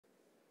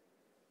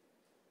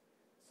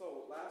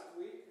Last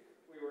week,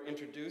 we were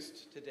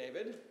introduced to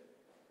David,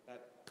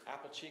 that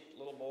apple-cheeked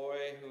little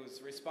boy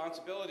whose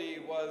responsibility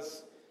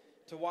was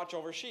to watch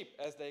over sheep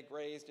as they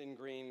grazed in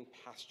green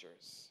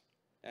pastures.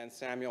 And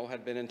Samuel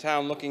had been in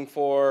town looking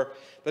for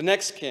the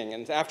next king,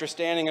 and after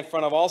standing in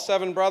front of all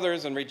 7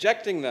 brothers and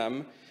rejecting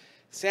them,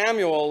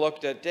 Samuel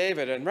looked at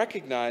David and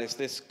recognized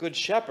this good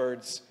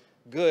shepherd's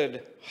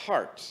good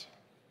heart.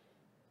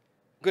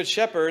 Good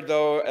shepherd,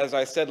 though, as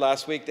I said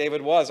last week,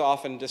 David was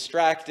often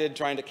distracted,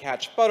 trying to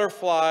catch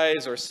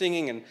butterflies or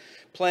singing and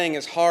playing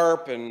his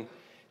harp and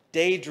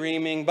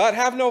daydreaming. But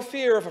have no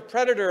fear, if a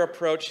predator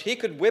approached, he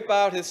could whip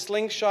out his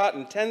slingshot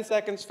in 10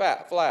 seconds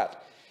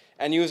flat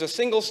and use a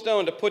single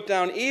stone to put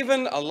down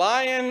even a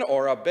lion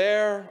or a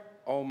bear.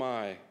 Oh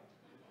my.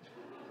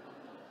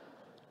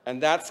 And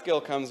that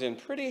skill comes in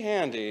pretty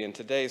handy in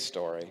today's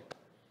story.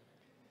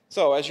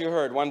 So, as you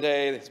heard, one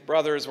day his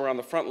brothers were on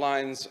the front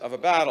lines of a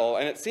battle,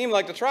 and it seemed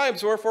like the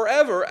tribes were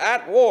forever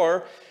at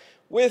war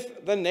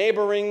with the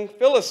neighboring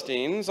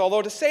Philistines,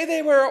 although to say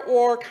they were at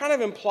war kind of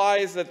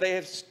implies that they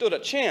had stood a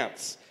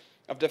chance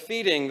of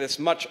defeating this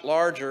much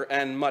larger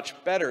and much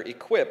better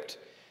equipped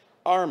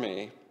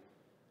army.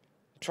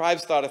 The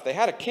tribes thought if they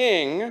had a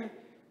king,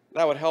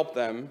 that would help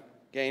them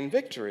gain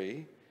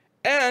victory,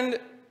 and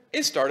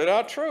it started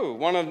out true.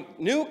 One of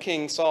new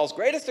King Saul's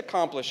greatest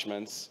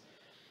accomplishments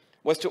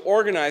was to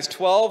organize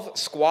 12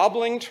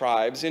 squabbling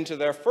tribes into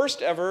their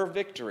first ever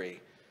victory.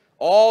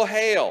 All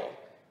hail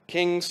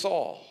King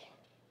Saul.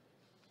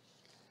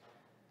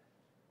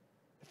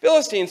 The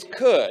Philistines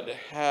could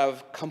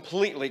have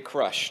completely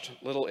crushed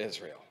little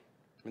Israel.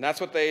 And that's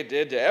what they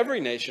did to every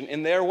nation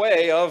in their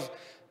way of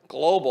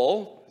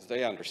global, as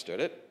they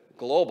understood it,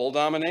 global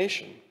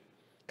domination.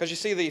 Because you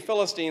see, the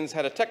Philistines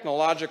had a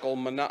technological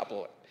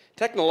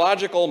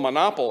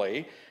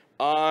monopoly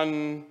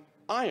on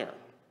iron.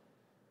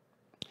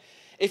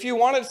 If you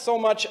wanted so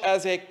much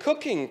as a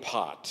cooking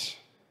pot,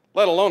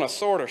 let alone a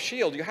sword or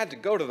shield, you had to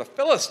go to the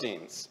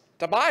Philistines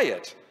to buy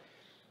it.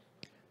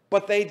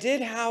 But they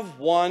did have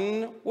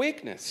one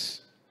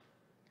weakness.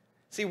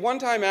 See, one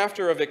time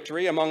after a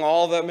victory, among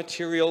all the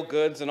material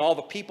goods and all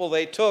the people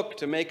they took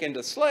to make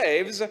into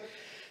slaves,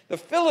 the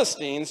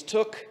Philistines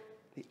took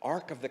the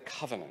Ark of the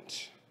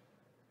Covenant.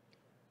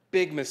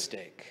 Big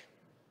mistake.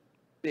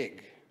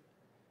 Big.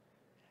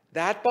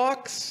 That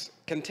box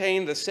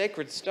contained the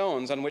sacred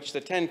stones on which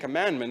the 10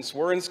 Commandments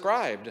were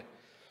inscribed.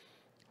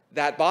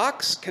 That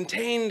box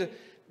contained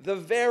the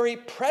very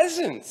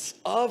presence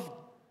of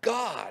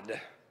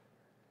God.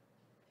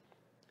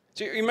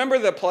 Do you remember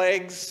the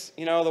plagues,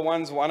 the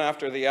ones one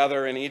after the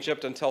other in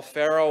Egypt until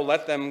Pharaoh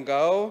let them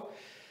go?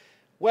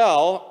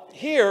 Well,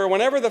 here,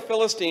 whenever the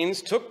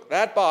Philistines took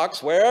that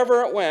box,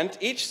 wherever it went,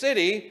 each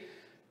city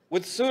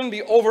would soon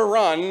be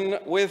overrun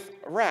with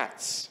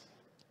rats,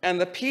 and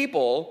the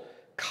people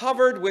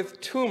covered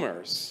with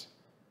tumors.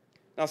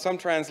 Now, some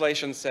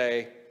translations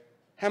say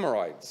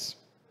hemorrhoids.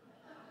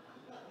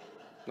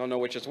 Don't know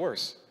which is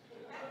worse.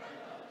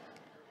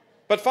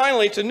 But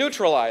finally, to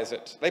neutralize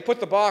it, they put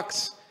the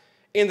box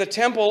in the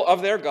temple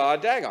of their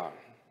god Dagon.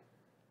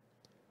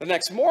 The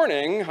next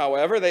morning,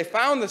 however, they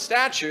found the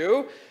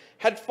statue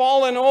had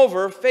fallen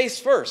over face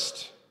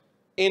first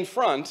in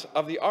front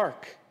of the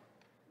ark.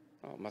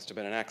 Oh, it must have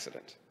been an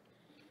accident.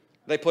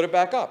 They put it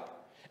back up.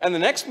 And the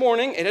next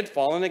morning, it had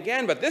fallen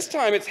again, but this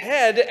time its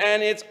head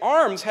and its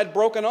arms had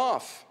broken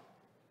off.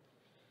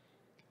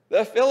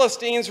 The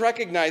Philistines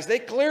recognized they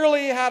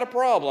clearly had a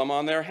problem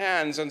on their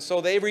hands, and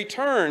so they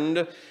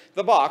returned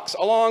the box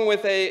along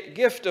with a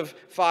gift of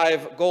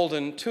 5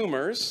 golden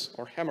tumors,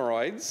 or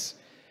hemorrhoids,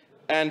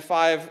 and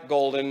 5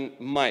 golden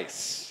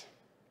mice.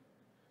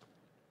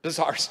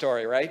 Bizarre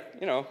story, right?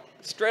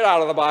 Straight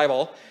out of the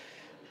Bible.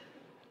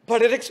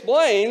 But it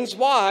explains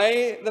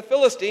why the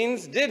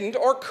Philistines didn't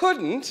or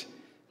couldn't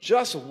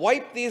just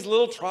wipe these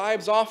little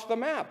tribes off the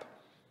map.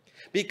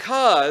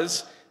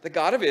 Because the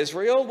God of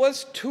Israel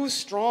was too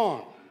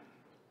strong.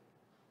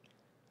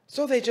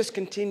 So they just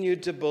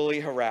continued to bully,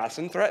 harass,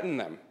 and threaten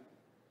them.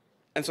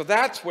 And so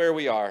that's where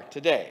we are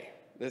today.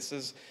 This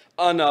is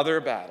another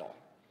battle.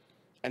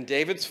 And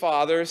David's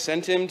father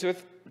sent him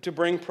to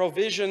bring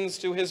provisions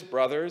to his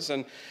brothers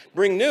and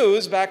bring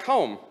news back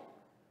home.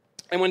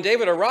 And when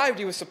David arrived,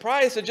 he was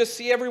surprised to just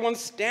see everyone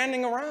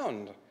standing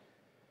around.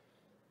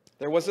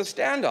 There was a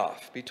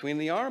standoff between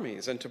the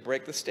armies, and to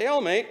break the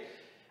stalemate,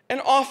 an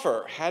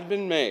offer had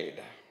been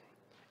made.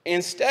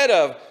 Instead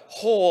of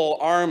whole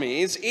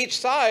armies, each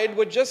side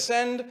would just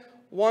send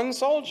one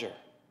soldier,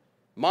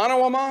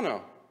 mano a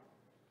mano.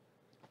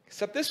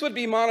 Except this would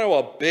be mano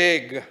a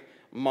big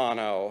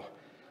mano,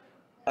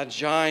 a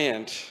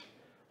giant,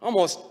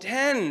 almost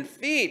 10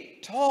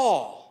 feet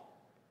tall.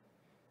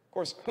 Of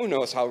course, who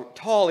knows how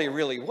tall he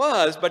really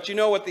was, but you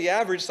know what the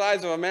average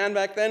size of a man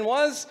back then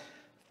was?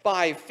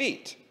 5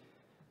 feet.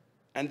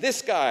 And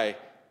this guy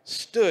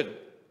stood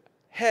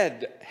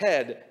head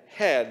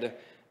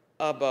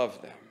above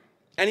them.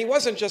 And he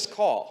wasn't just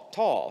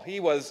tall.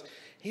 He was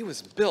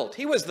built.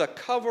 He was the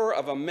cover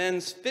of a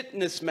men's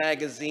fitness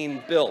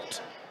magazine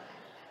built.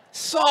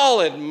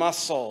 Solid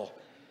muscle.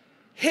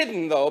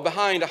 hidden, though,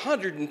 behind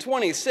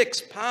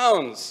 126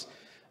 pounds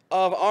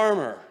of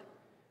armor.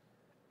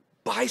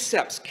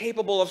 Biceps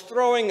capable of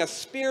throwing a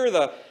spear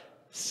the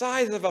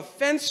size of a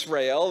fence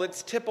rail.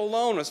 Its tip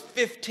alone was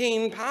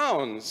 15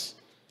 pounds.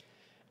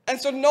 And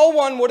so no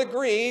one would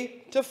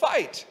agree to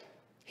fight.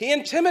 He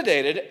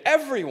intimidated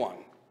everyone,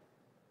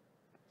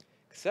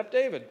 except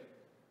David,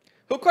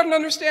 who couldn't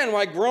understand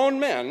why grown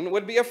men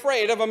would be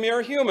afraid of a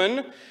mere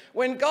human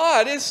when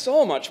God is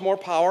so much more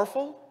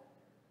powerful.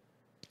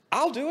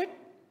 I'll do it.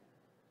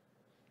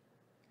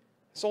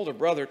 His older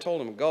brother told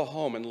him, go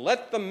home and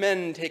let the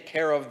men take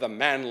care of the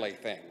manly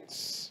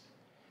things.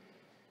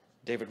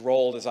 David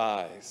rolled his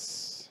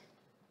eyes,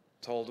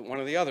 told one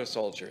of the other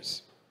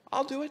soldiers,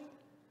 I'll do it.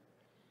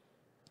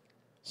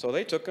 So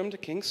they took him to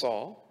King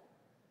Saul,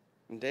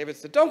 and David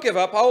said, don't give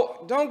up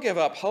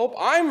hope.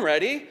 I'm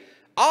ready.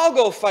 I'll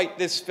go fight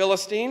this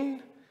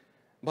Philistine.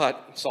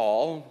 But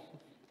Saul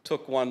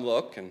took one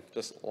look and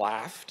just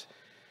laughed.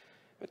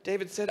 But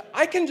David said,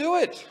 I can do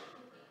it.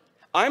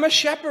 I'm a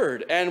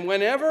shepherd, and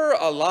whenever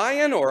a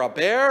lion or a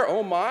bear,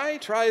 oh my,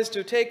 tries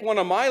to take one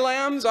of my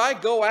lambs, I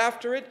go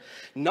after it,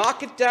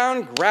 knock it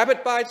down, grab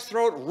it by its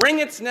throat, wring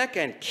its neck,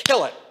 and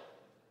kill it.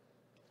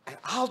 And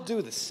I'll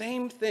do the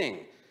same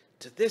thing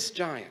to this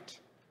giant.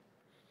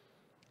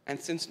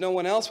 And since no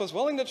one else was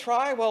willing to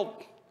try,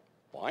 well,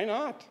 why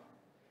not?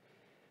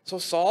 So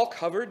Saul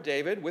covered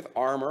David with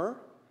armor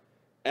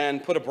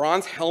and put a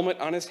bronze helmet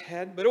on his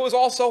head, but it was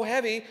all so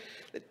heavy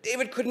that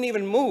David couldn't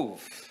even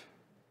move.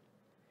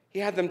 He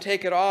had them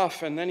take it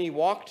off, and then he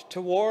walked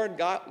toward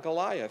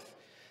Goliath,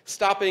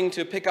 stopping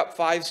to pick up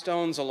 5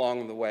 stones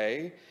along the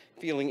way,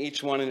 feeling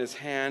each one in his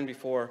hand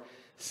before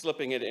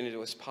slipping it into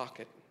his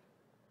pocket.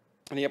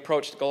 And he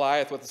approached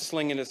Goliath with a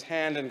sling in his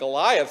hand, and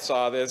Goliath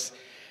saw this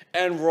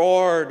and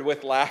roared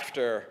with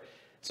laughter.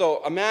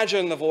 So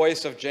imagine the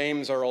voice of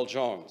James Earl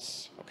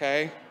Jones,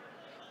 okay?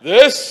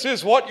 This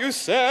is what you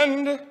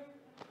send?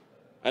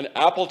 An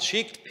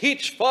apple-cheeked,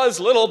 peach-fuzz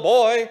little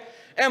boy?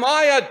 Am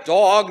I a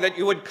dog that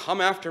you would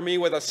come after me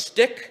with a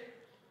stick?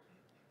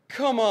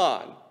 Come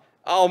on,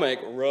 I'll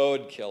make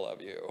roadkill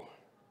of you.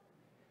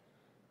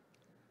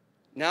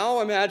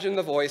 Now imagine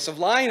the voice of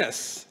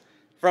Linus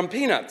from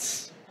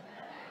Peanuts,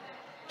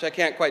 which I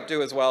can't quite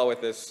do as well with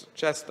this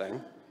chest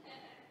thing.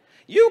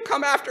 You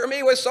come after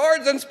me with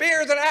swords and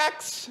spears and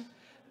axe,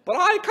 but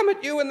I come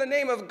at you in the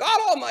name of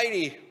God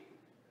Almighty.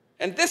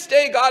 And this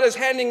day God is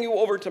handing you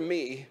over to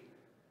me.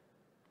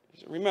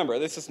 Remember,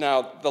 this is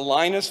now the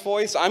Linus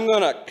voice. I'm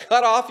going to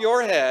cut off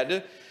your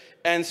head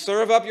and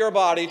serve up your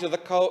body to the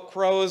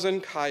crows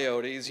and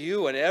coyotes,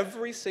 you and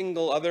every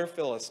single other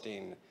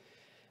Philistine.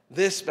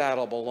 This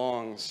battle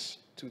belongs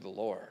to the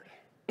Lord.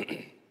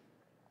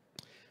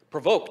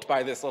 Provoked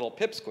by this little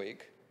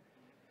pipsqueak,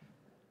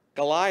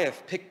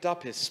 Goliath picked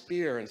up his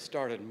spear and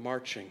started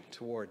marching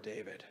toward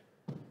David,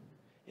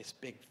 his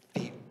big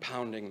feet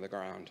pounding the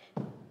ground.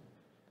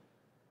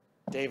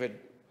 David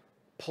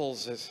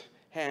pulls his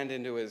hand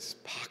into his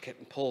pocket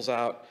and pulls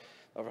out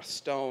of a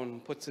stone,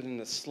 puts it in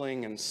the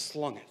sling and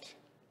slung it.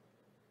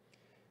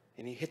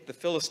 And he hit the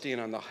Philistine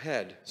on the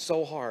head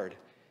so hard,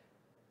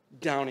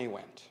 down he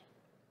went.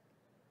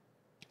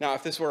 Now,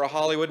 if this were a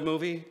Hollywood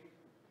movie,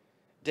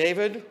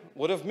 David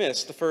would have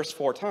missed the first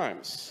 4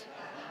 times.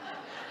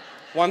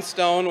 One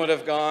stone would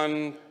have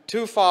gone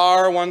too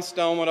far, one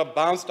stone would have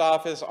bounced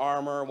off his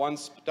armor, one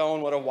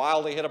stone would have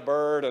wildly hit a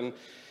bird, and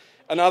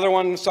another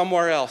one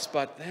somewhere else.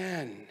 But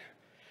then,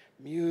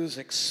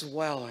 music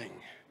swelling.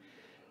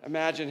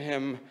 Imagine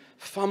him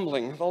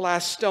fumbling, the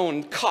last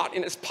stone caught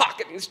in his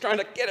pocket, and he's trying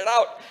to get it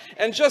out.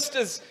 And just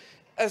as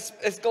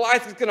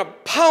Goliath is going to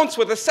pounce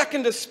with a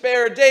second to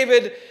spare,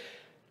 David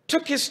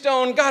took his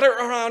stone, got it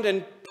around,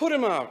 and put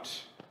him out.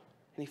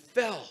 And he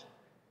fell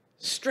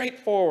straight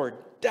forward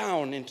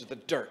down into the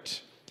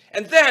dirt.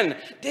 And then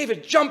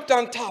David jumped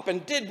on top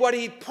and did what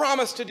he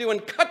promised to do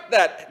and cut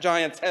that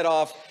giant's head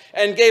off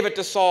and gave it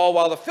to Saul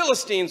while the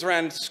Philistines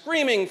ran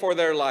screaming for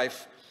their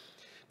life.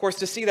 Of course,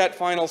 to see that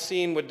final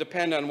scene would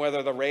depend on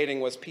whether the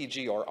rating was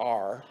PG or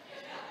R.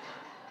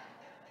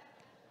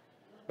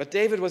 But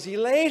David was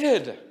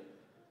elated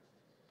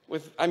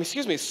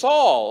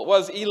Saul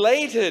was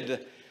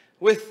elated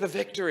with the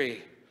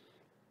victory.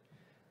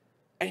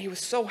 And he was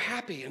so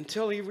happy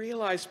until he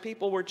realized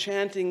people were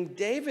chanting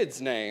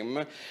David's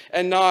name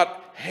and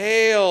not,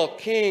 "Hail,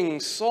 King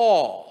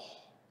Saul."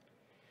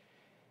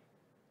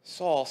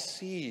 Saul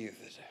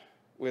seethed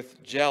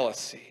with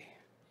jealousy,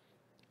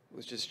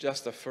 which is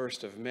just the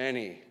first of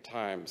many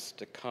times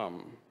to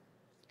come,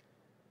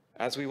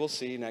 as we will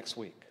see next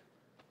week.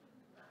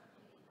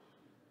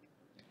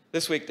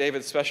 This week,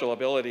 David's special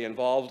ability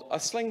involved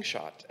a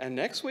slingshot, and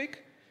next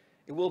week,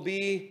 it will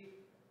be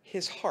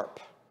his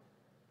harp.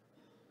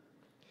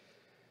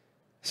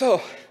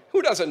 So,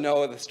 who doesn't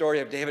know the story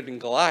of David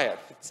and Goliath?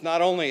 It's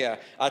not only an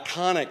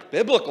iconic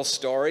biblical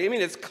story,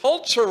 it's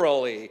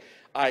culturally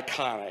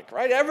iconic,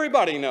 right?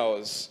 Everybody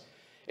knows.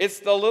 It's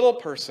the little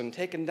person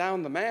taking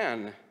down the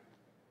man.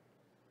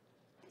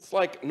 It's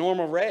like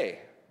Norma Ray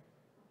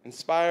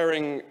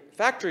inspiring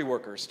factory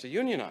workers to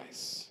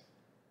unionize.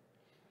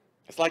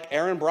 It's like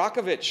Aaron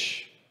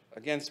Brockovich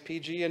against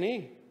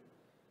PG&E.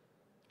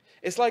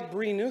 It's like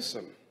Bree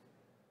Newsom.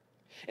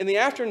 In the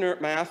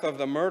aftermath of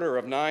the murder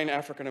of 9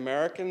 African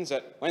Americans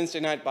at Wednesday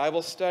night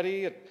Bible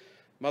study at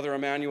Mother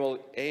Emanuel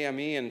AME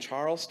in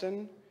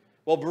Charleston,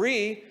 well,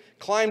 Bree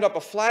climbed up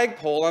a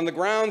flagpole on the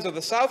grounds of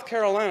the South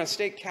Carolina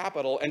state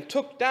capitol and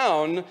took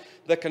down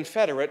the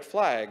Confederate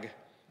flag.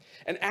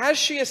 And as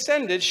she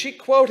ascended, she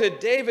quoted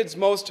David's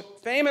most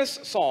famous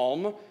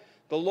psalm,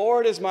 "The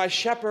Lord is my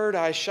shepherd,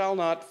 I shall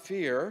not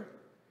fear."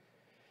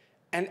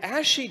 And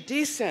as she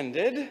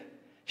descended,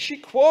 she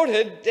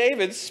quoted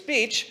David's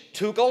speech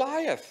to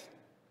Goliath.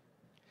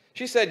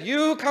 She said,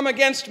 "You come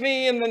against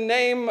me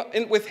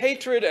with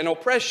hatred and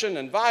oppression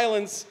and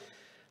violence.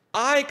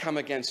 I come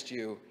against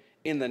you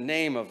in the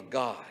name of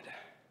God."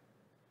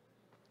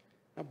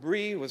 Now,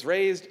 Bree was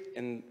raised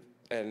and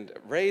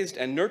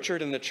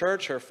nurtured in the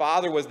church. Her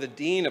father was the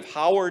dean of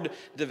Howard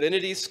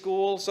Divinity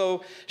School,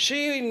 so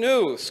she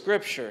knew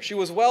Scripture. She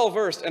was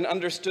well-versed and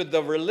understood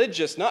the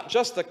religious, not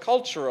just the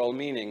cultural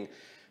meaning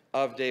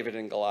of David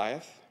and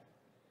Goliath.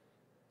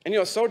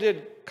 And so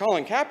did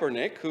Colin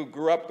Kaepernick, who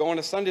grew up going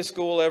to Sunday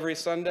school every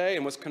Sunday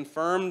and was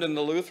confirmed in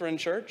the Lutheran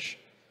Church.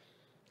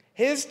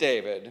 His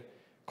David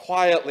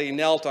quietly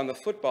knelt on the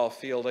football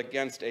field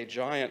against a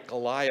giant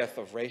Goliath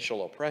of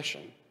racial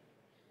oppression.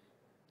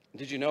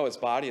 Did you know his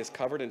body is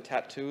covered in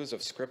tattoos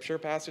of scripture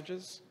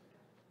passages?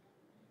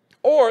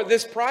 Or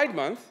this Pride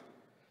Month,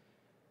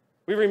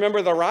 we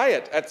remember the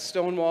riot at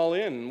Stonewall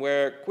Inn,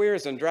 where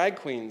queers and drag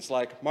queens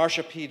like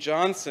Marsha P.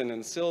 Johnson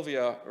and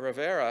Sylvia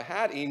Rivera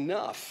had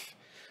enough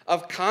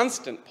of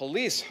constant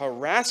police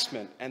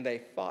harassment, and they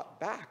fought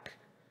back.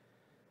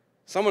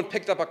 Someone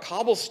picked up a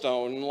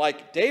cobblestone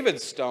like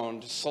David's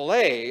stone to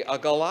slay a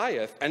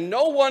Goliath, and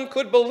no one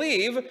could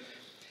believe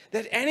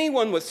that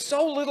anyone with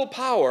so little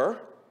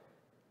power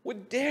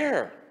would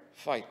dare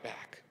fight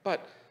back.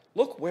 But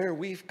look where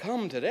we've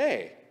come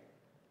today,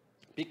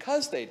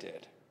 because they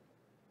did.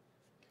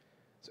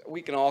 So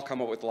we can all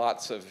come up with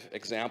lots of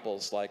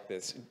examples like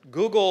this.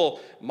 Google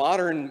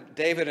modern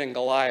David and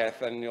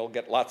Goliath, and you'll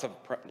get lots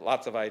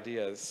of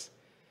ideas.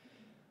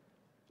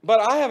 But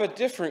I have a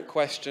different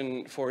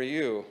question for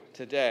you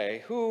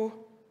today. Who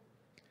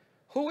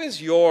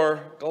is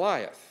your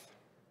Goliath?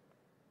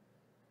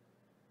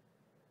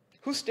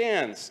 Who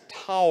stands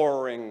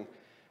towering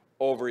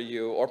over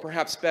you? Or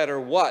perhaps better,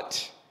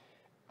 what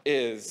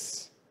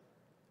is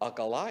a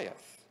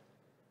Goliath?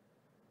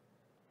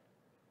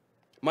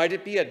 Might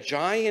it be a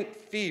giant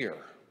fear,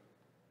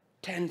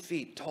 10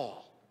 feet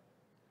tall?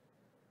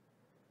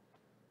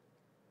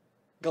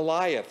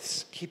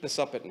 Goliaths keep us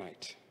up at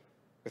night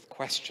with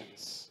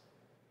questions.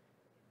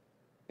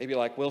 Maybe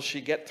like, will she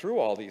get through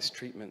all these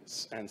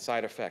treatments and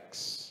side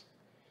effects?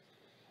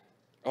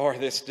 Or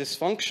this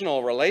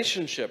dysfunctional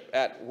relationship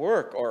at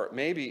work, or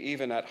maybe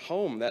even at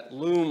home, that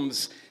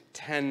looms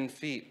 10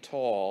 feet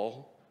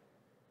tall.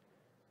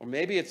 Or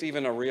maybe it's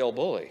even a real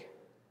bully.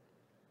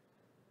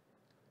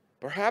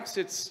 Perhaps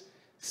it's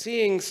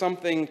seeing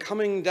something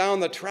coming down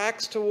the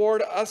tracks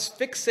toward us,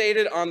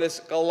 fixated on this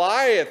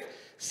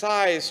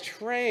Goliath-sized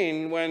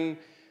train, when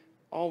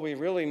all we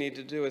really need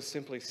to do is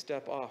simply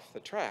step off the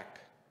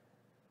track.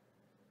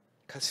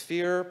 Because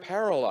fear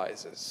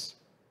paralyzes.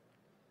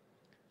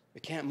 We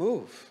can't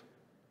move.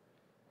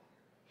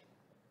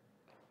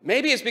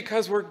 Maybe it's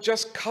because we're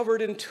just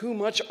covered in too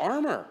much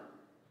armor.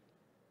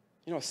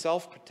 A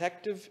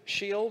self-protective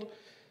shield.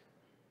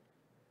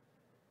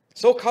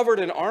 So covered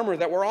in armor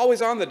that we're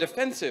always on the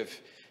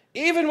defensive,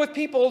 even with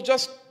people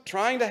just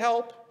trying to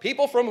help,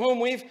 people from whom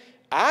we've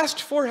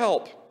asked for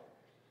help.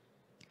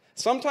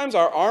 Sometimes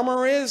our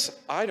armor is,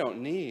 I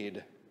don't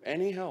need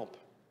any help.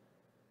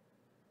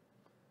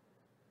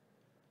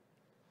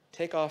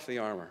 Take off the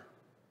armor.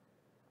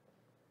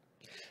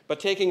 But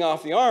taking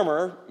off the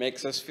armor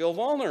makes us feel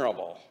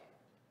vulnerable,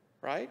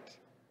 right?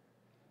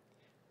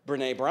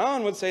 Brene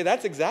Brown would say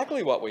that's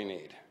exactly what we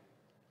need.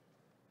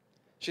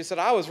 She said,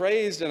 I was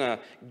raised in a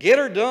get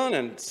her done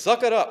and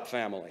suck it up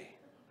family.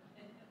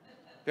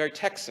 Very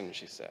Texan,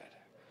 she said.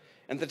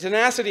 And the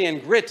tenacity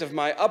and grit of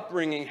my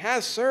upbringing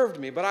has served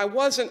me, but I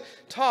wasn't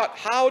taught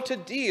how to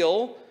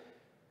deal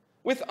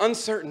with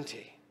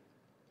uncertainty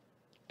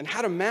and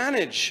how to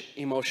manage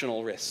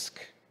emotional risk.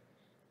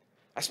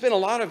 I spent a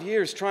lot of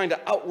years trying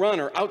to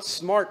outrun or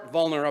outsmart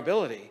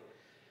vulnerability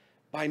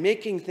by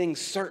making things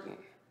certain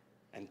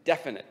and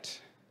definite,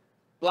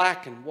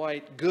 black and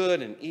white,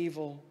 good and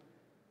evil.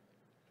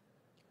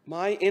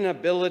 My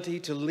inability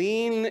to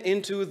lean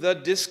into the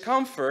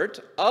discomfort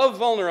of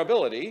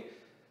vulnerability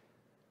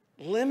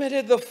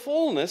limited the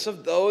fullness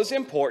of those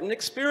important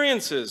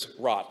experiences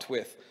wrought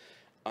with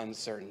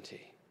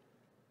uncertainty.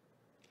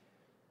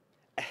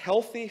 A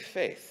healthy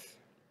faith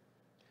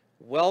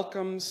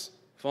welcomes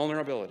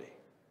vulnerability.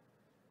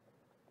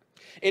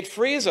 It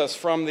frees us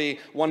from the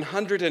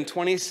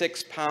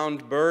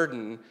 126-pound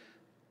burden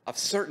of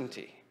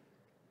certainty.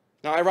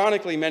 Now,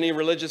 ironically, many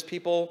religious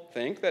people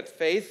think that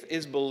faith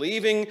is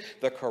believing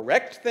the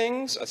correct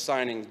things,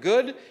 assigning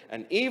good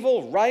and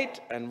evil, right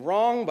and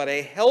wrong, but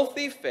a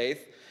healthy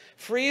faith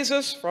frees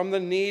us from the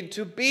need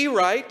to be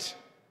right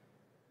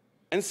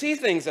and see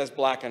things as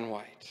black and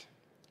white.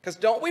 Because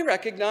don't we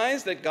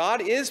recognize that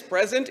God is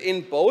present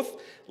in both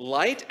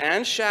light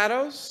and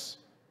shadows,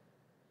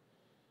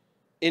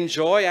 in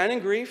joy and in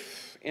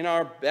grief, in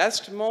our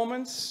best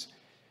moments,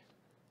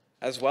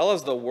 as well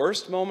as the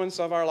worst moments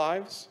of our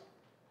lives?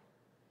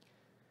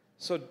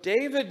 So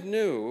David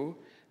knew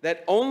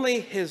that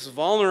only his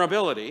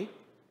vulnerability,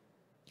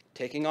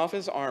 taking off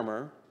his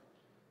armor,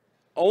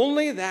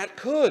 only that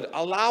could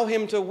allow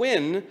him to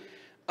win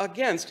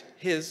against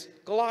his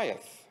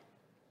Goliath.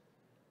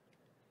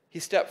 He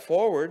stepped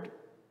forward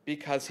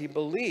because he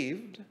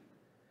believed,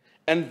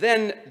 and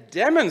then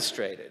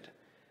demonstrated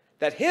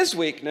that his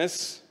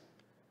weakness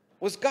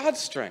was God's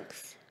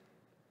strength.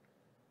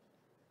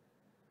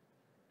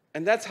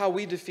 And that's how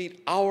we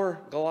defeat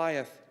our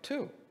Goliath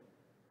too.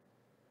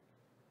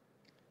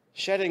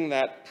 Shedding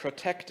that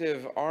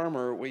protective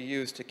armor we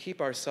use to keep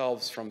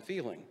ourselves from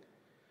feeling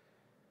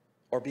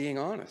or being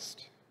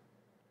honest.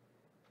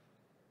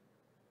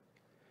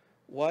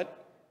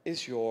 What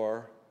is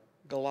your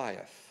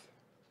Goliath?